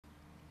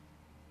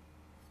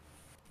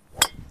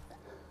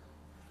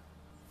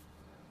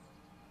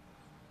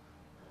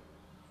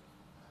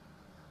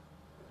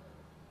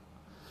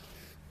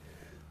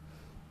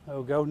There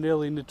we go,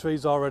 nearly in the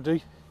trees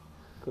already.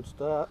 Good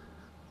start.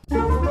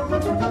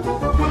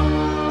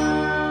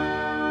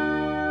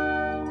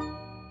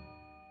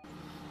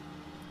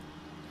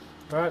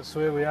 Right, so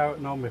here we are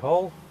at Normy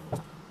Hall.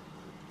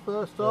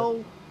 First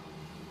hole.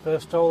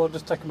 First hole, I've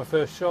just taken my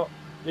first shot.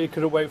 He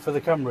couldn't wait for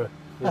the camera,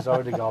 he's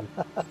already gone.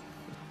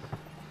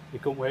 He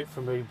couldn't wait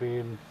for me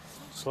being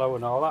slow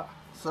and all that.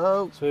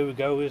 So here we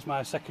go, here's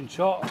my second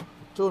shot.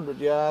 200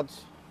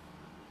 yards.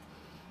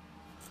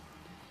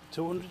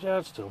 200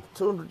 yards still.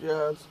 200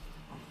 yards.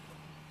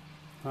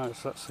 Right,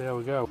 so let's see how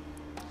we go.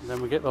 And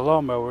then we get the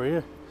lawnmower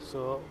here,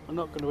 so we're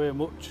not going to hear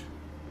much.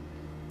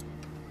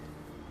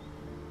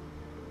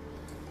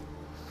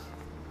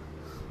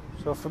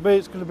 So for me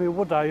it's going to be a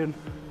wood iron.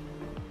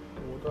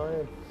 Wood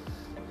iron.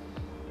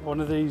 One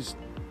of these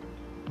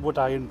wood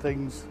iron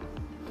things.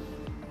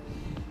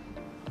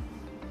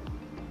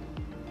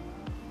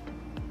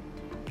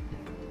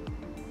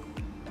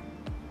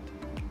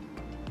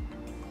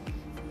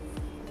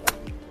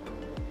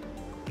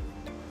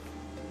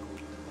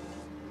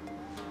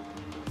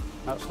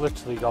 That's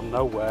literally gone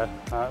nowhere.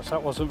 So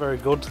that wasn't very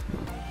good.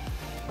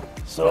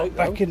 So Straight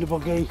back though. in the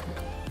buggy.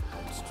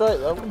 Straight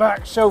though.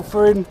 Back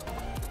chauffeuring,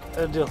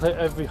 and he'll hit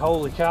every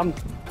hole he can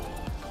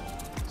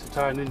to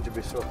try and injure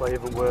me, so I play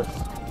even worse.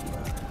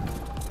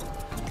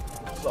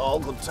 It's all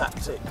good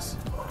tactics.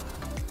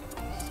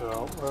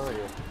 So where are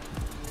you?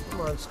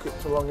 Mine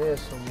skipped along here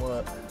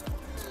somewhere.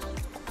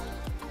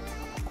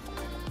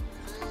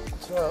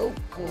 So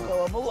we'll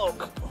go have a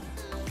look.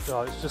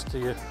 So it's just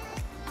here.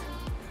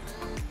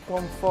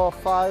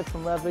 145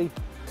 from heavy.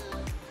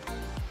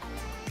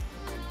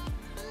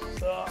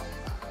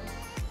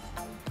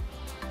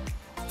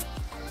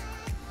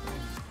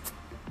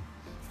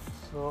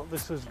 So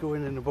this is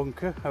going in the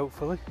bunker,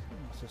 hopefully.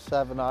 It's a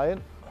 7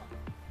 iron.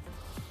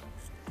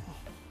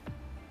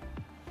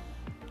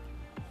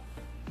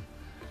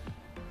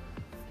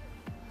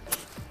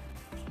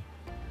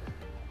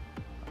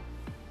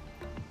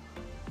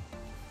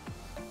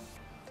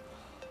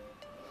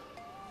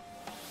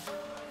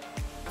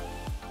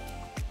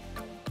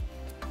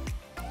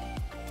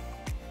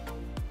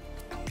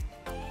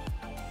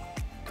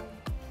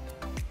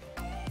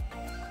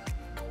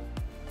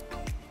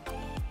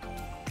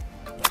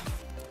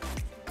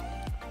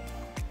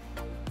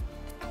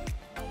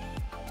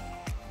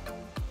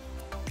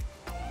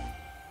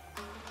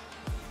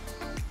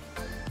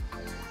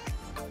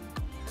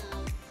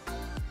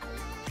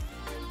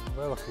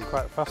 We're looking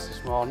quite fast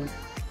this morning.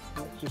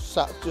 Just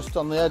sat just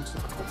on the edge.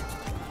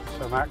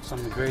 So Max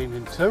on the green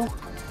in 2.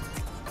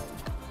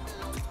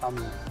 I'm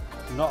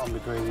not on the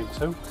green in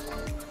 2.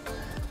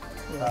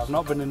 Yes. I've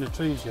not been in the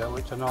trees yet,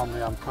 which I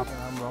normally am.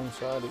 I'm wrong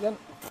side again.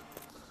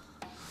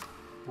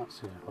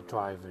 That's it, or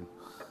driving.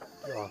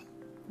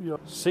 You're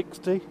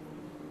 60.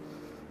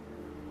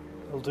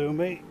 Will do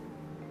me.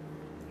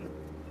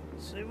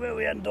 Let's see where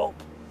we end up.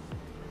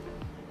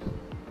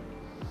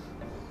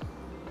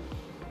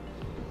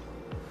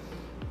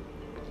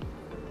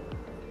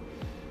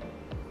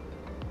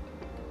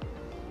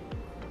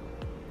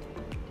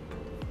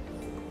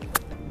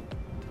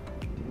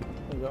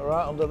 You got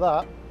right under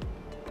that.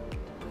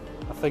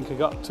 I think I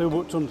got too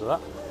much under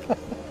that.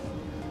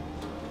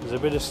 There's a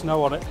bit of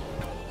snow on it.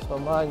 So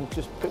mine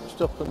just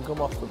pitched up and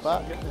come off the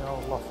back. Get the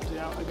old lofty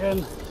out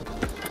again.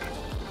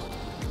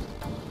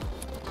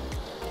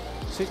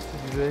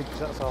 60 degrees,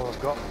 that's all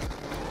I've got.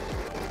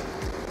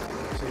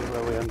 See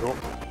where we end up.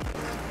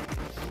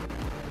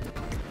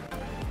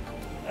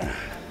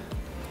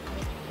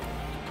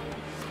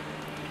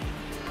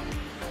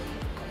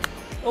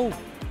 Oh!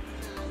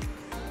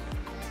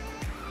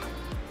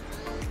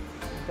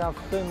 I've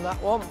thinned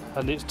that one.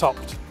 And it's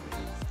topped.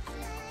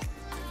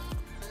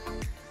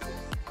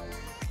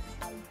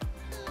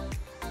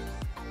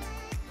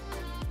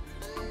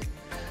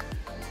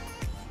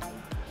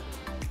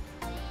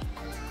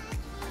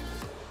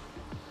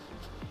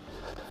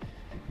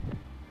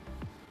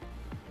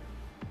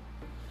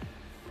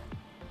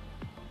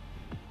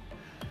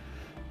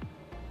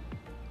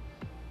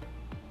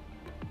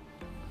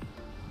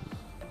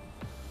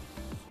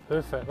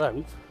 Perfect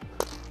length.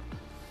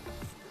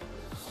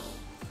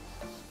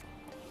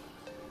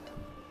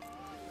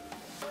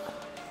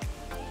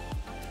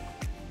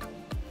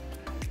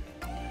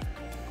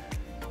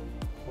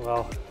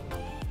 Well,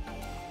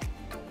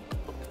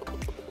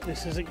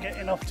 this isn't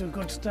getting off to a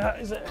good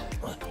start, is it?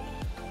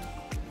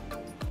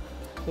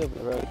 He'll be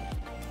right.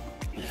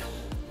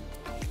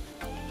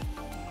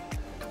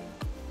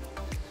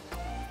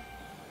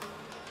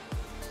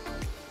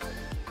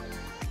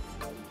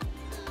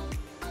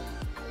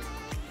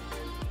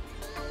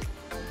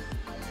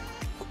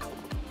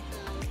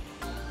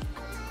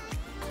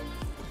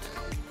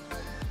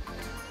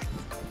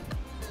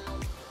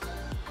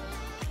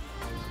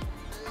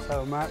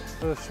 So Mark's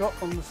first shot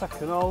on the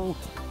second hole.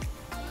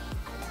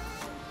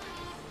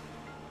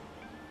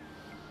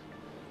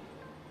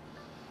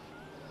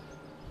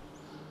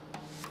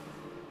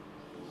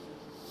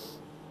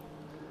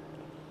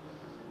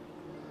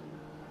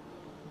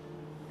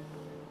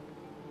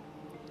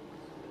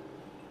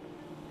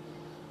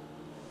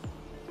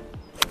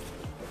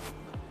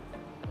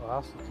 Well,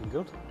 that's looking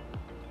good.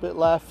 Bit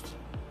left.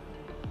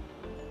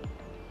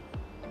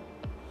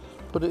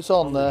 But it's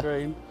on there. The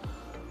green.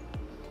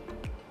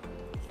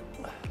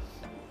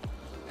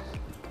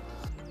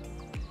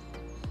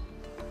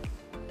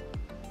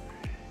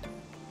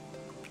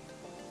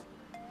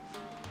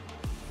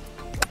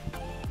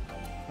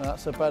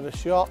 That's a better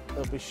shot.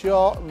 It'll be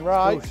short and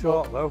right.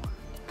 Still short though.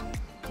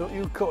 Don't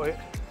you cut it.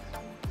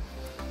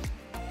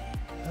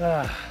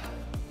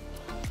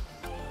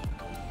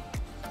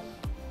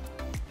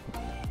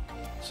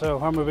 So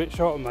I'm a bit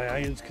short on my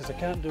irons because I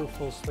can't do a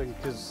full swing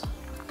because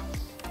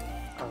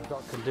I've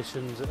got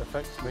conditions that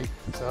affects me.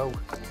 So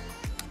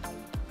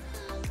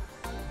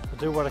I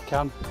do what I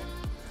can,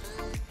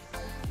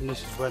 and this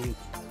is when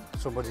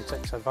somebody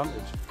takes advantage,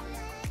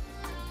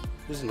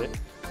 isn't it?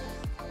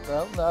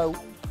 Don't know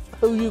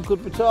who you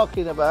could be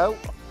talking about.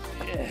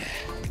 Yeah.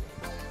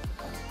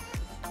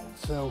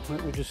 So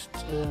let me just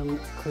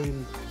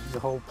clean the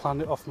whole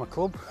planet off my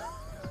club.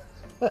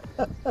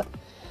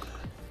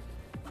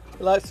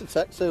 He likes to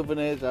take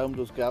souvenirs home,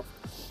 does Gav?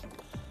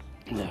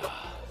 Yeah.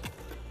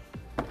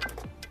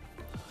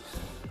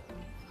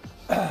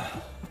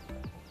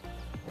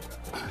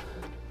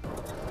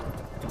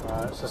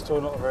 Right, so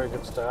still not a very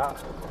good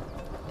start.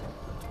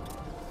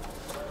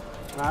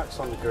 Mark's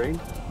on the green,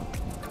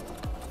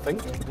 I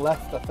think.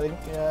 Left, I think,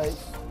 yeah.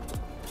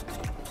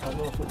 I don't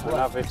know if it's And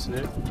left. I've hitting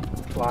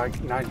it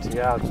like 90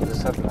 yards with a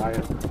 7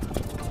 iron.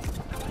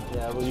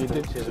 Yeah, well you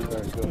Which isn't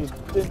very good. You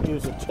didn't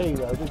use a tee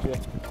though, did you?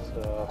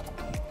 So,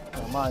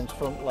 Mine's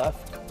front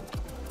left.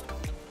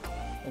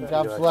 And But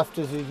Gav's anyway. left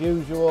as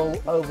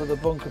usual over the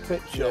bunker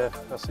pit yeah,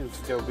 shot. I seem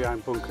to go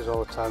behind bunkers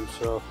all the time,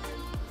 so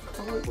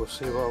we'll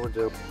see what we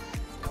do.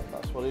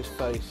 That's what he's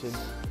facing.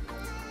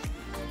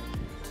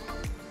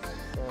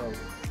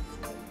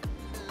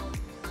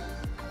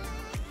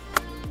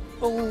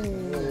 Oh,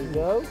 there we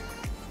go.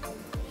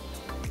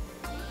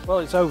 Well,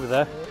 it's over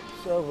there.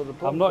 It's over the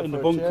bunker. I'm not in the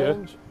for a bunker.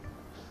 change.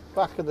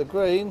 Back of the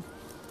green.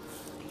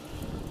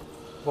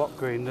 What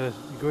green? The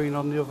green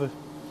on the other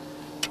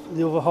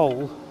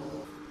hole.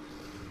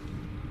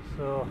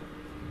 So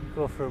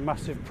go for a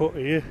massive putt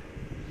here.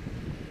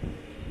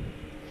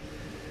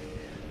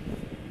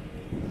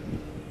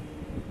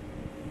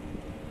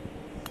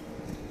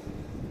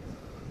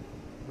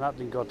 That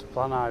didn't go to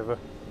plan either.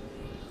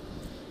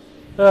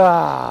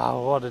 Ah,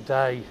 what a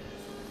day.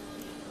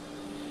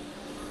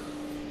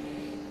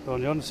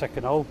 Only on the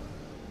second hole.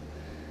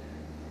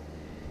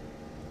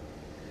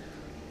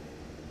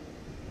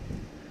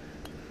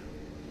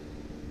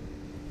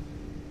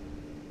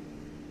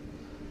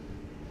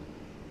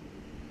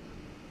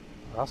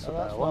 That's a And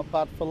better that's one. not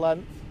bad for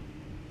length.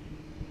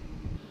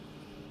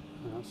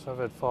 Yeah, so I've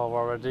had 4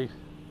 already.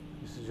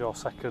 This is your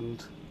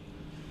second.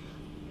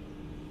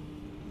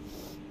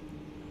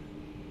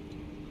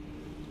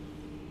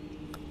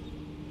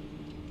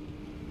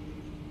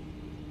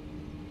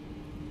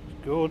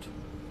 It's good.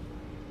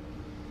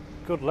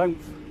 Good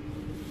length.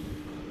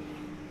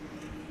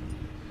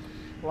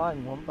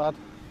 Line wasn't bad.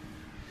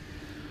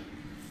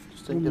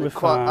 Just didn't get Number it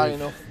quite high 5.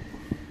 enough.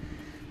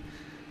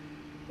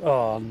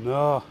 Oh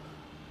no.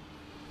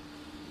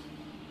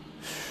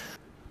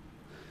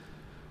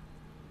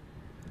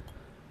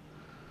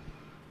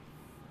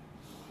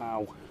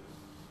 Ow.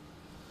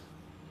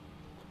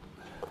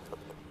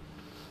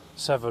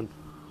 7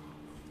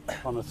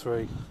 on a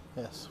 3.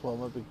 Yes, well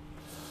maybe.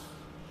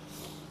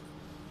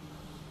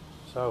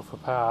 So for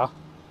par,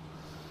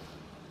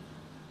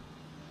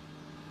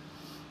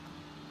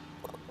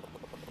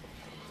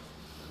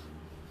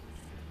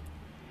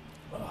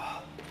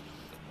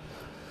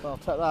 I'll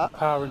take that.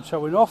 par and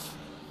showing off.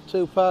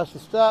 2 pars to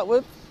start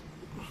with.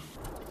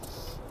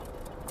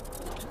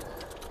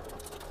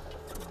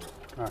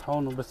 Right,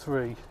 hole number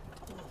 3,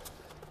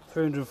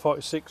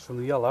 346 from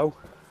the yellow,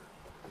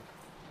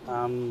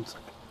 and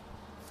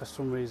for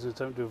some reason I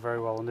don't do very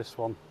well on this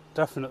one.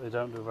 Definitely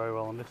don't do very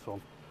well on this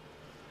one.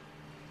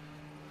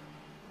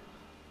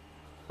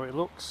 But it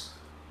looks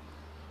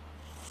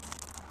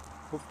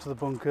up to the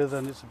bunker,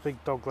 then it's a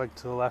big dog leg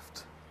to the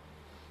left.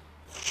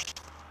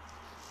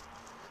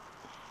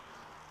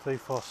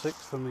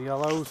 346 from the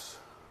yellows.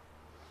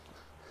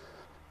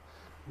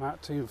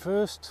 Mark team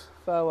first.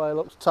 Fairway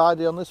looks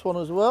tidy on this one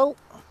as well.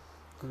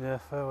 Yeah,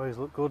 fairways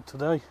look good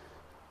today.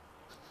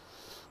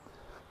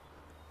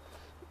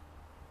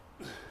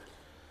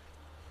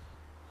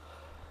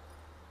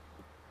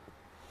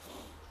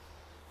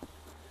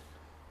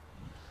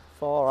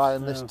 Four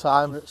iron this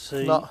time. Let's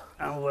see Not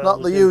how well not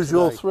we the do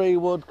usual today. 3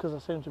 wood because I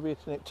seem to be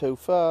hitting it too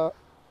far.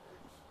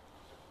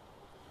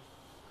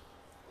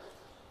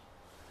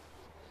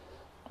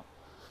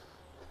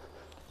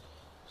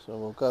 So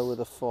we'll go with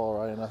a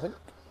 4 iron, I think.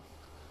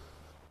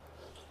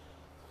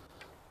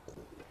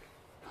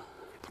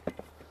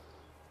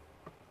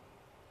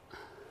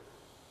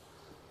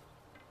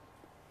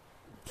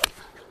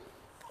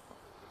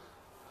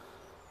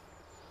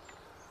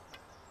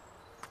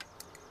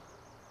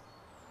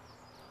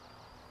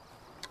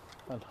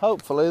 And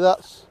hopefully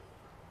that's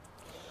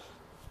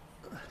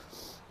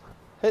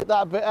hit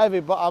that a bit heavy,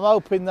 but I'm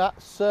hoping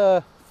that's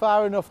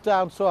far enough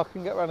down so I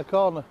can get around the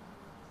corner?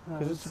 I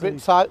Because it's a didn't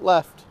bit see- tight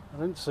left. I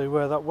didn't see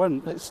where that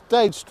went. It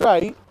stayed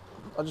straight.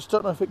 I just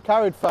don't know if it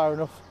carried far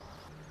enough.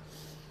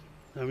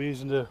 I'm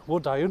using a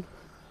wood iron.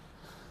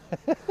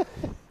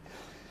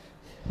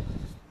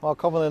 More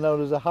commonly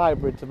known as a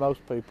hybrid to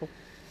most people.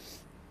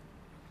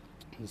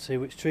 And see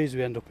which trees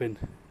we end up in.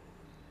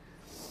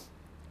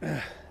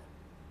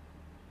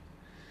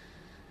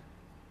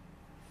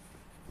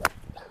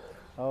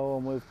 Oh,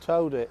 and we've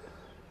towed it.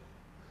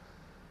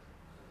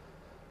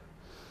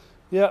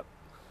 Yep,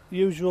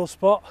 usual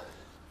spot.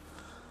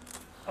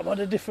 I'm on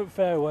a different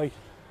fairway.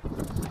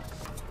 And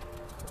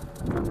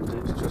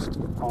it's just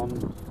on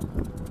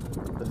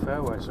the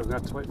fairway, so I'm going to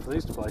have to wait for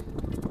these to play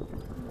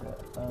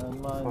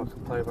And before I mine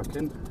can play back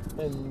in.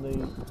 in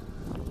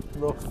the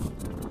rough.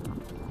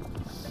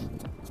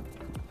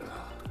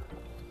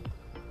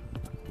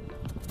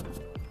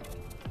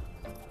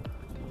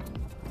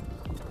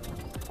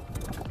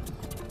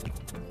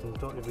 And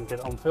don't even get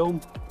it on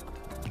film.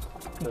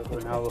 But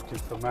we're now looking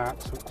for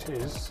marks, which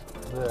is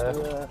there.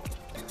 Yeah,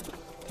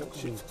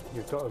 Which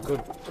you've got a good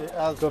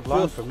it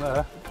line has from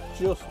there.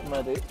 just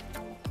made it.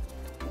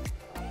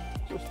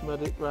 Just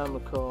made it round the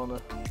corner.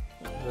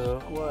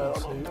 So, Well,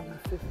 let's see,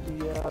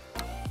 50 yards.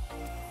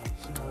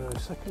 let's see where the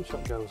second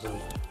shot goes in.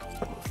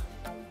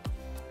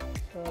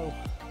 So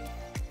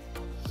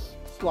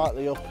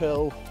slightly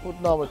uphill.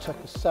 Would normally take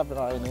a 7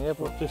 iron here,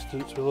 but What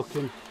distance we're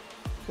looking?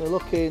 we're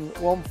looking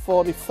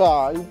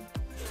 145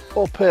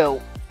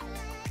 uphill.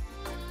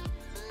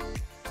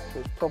 So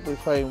it's probably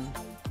playing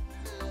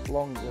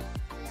longer. Yeah.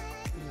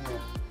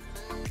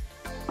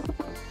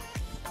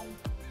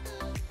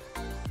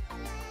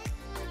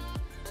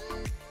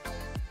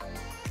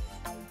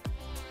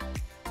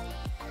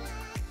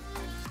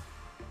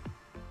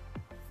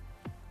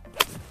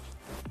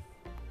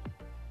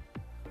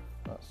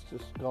 That's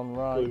just gone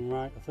right. Going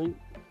right, I think.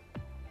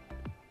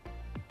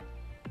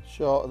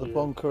 Short of the Yeah.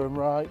 bunker and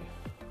right.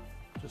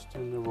 Just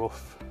in the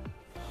rough.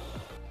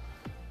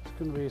 It's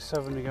going to be a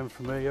 7 again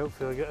for me.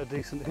 Hopefully I'll get a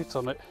decent hit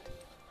on it.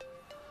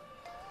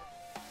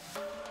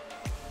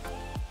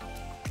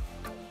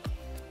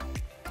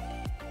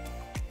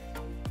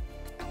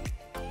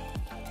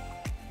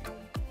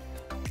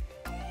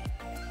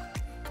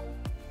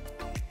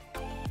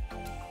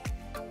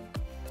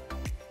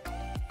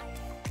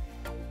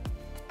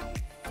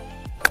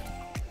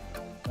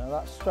 Now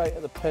that's straight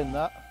at the pin,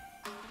 that.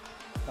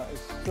 That is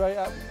straight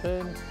at the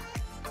pin.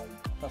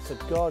 That's a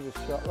gorgeous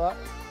shot, that.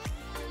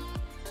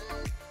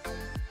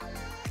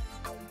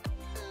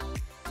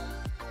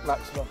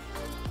 Maximum.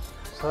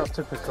 So that's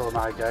typical of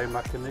my game.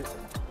 I can hit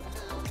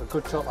a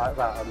good shot like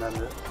that and then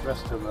the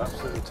rest of them are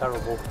absolutely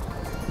terrible.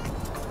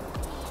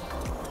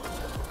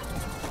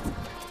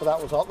 But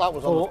that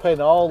was on the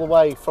pin all the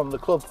way from the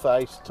club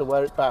face to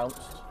where it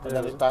bounced, and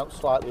then Yeah. it bounced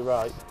slightly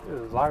right. The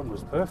line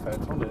was perfect,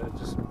 wasn't it? It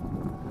just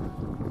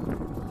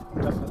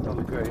definitely on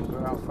the green,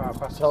 but how far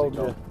past Told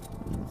has it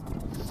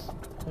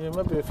you. Yeah,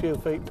 maybe a few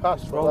feet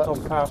past. gone? Well, Rolled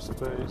on past,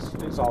 but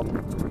it's on. and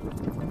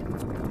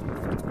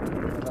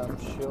I'm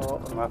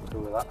short. I'm happy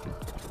with that.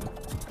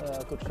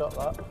 Good shot,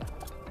 that.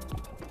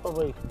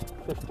 Probably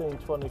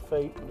 15-20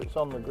 feet, but it's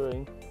on the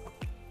green.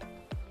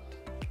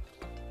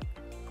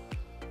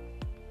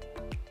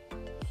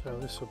 So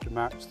this will be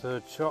Mark's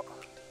third shot.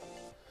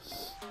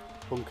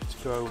 Bunker to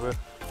go over.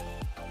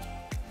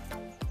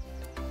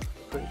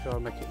 Pretty sure I'll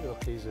make it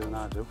look easier than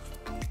I do.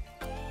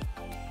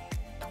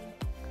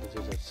 Because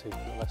these are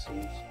secret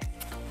lessons.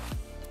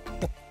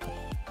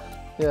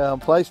 Yeah, on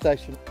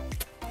PlayStation.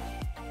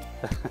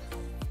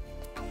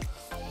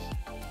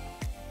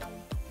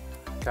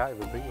 Can't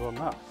even beat you on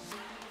that.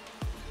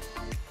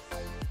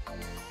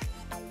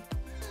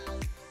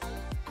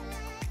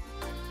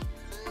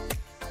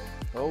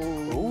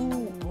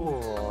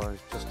 Oh,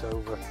 it's just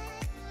over.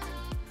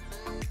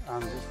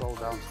 And it's rolled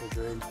down to the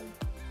green.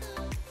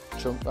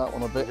 Chunk that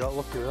one a You bit. got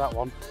lucky with that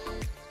one.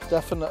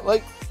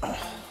 Definitely.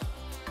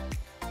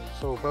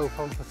 So we're both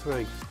on for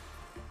 3.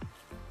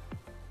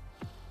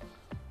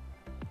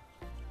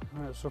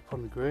 Right, it's up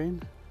on the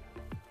green.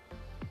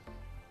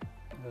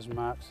 There's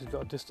Mark's, he's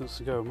got a distance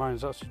to go.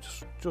 Mine's actually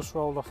just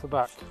rolled off the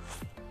back.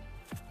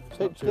 It's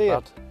not Pitched too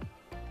here. bad.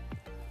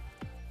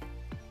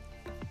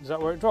 Is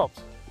that where it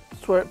dropped?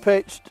 That's where it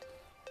pitched.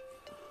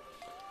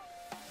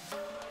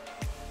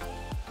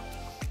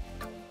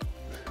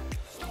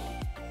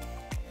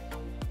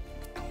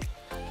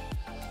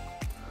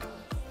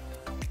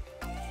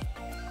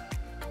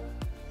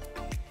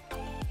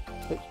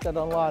 Pitched dead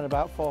on line,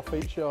 about 4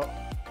 feet short.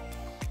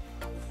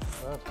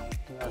 Bad.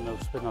 Didn't have no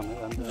spin on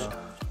it then, did No. it?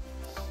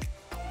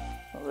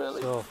 Not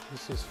really. So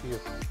this is for your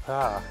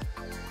par.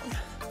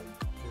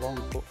 Long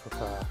putt for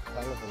par.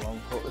 I love a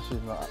long putt, this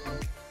is not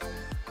happening.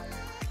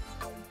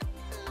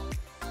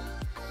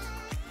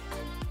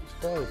 It's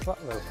fairly flat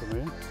though from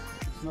here.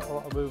 There's not a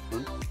lot of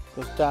movement.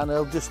 Goes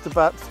downhill just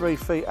about 3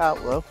 feet out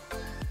though.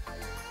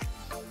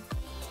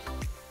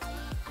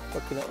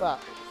 Looking at that,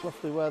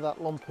 roughly where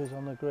that lump is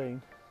on the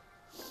green.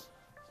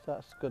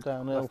 Starts to go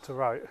downhill. Left to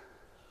right.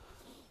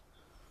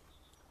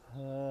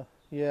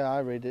 Yeah, I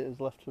read it as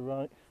left to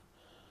right.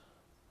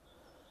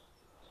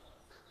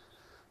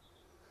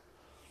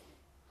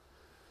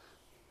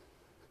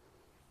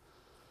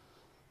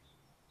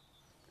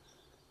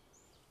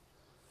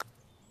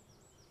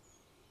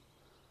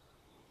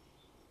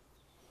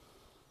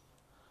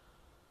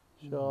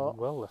 Short.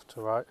 Well left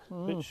to right.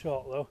 Bit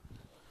short though.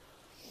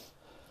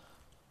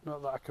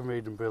 Not that I can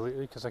read them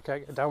brilliantly because I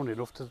can't get down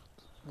enough to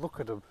look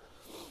at them.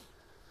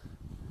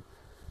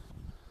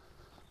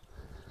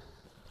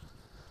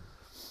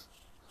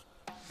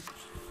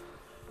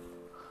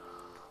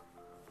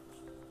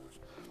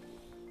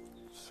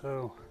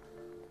 So,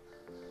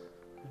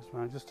 here's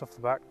mine just off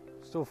the back.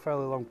 Still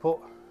fairly long putt.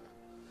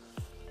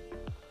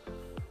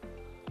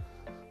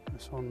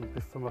 This one would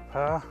be from a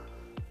par.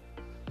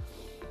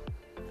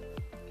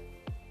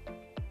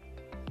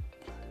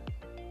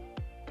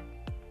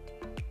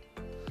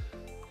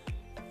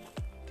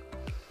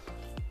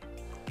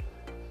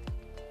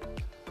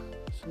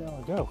 See how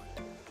I go.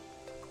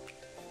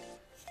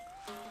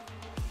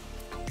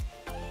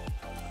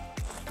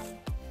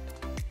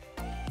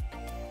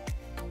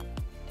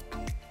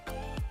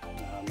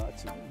 No,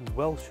 that's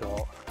well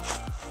short.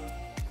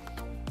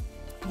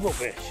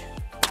 Rubbish.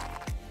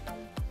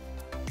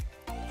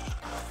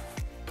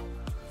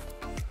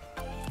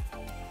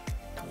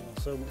 Oh,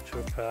 so much for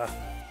a par.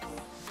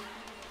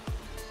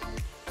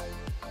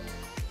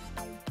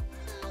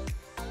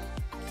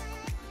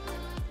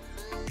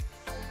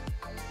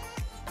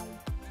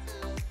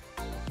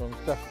 This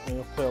one's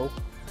definitely uphill.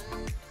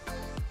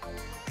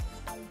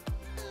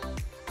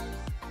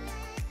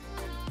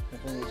 I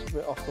think it's a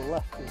bit off the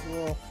left as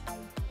well.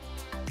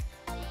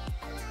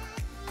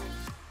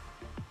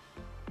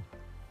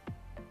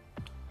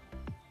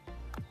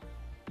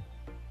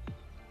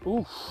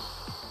 Oof,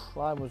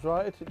 line was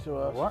right, hit it to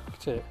her.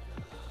 Whacked it.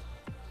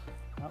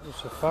 That was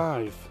a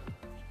 5.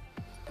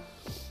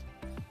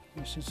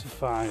 This is a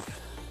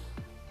 5.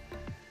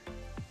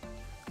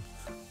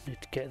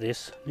 Need to get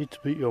this. Need to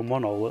beat you on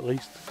 1 hole at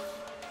least.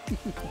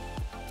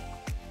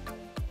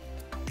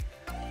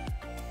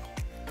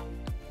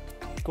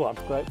 Go on.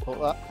 Great putt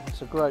that.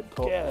 It's a great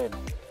putt. Get in.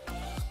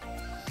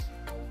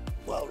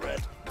 Well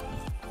read.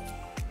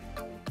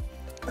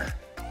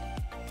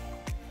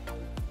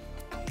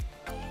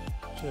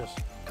 Cheers.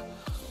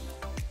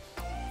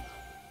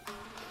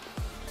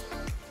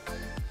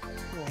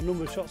 Well, the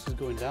number of shots is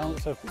going down.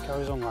 Let's hope it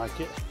carries on like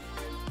it.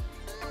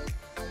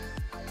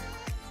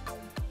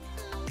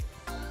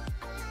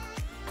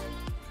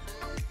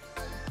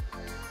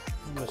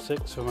 Number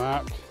 6 for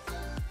Mark.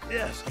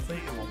 Yes, I beat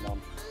him on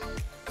 1.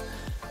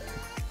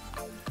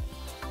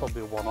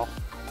 Probably a 1-off.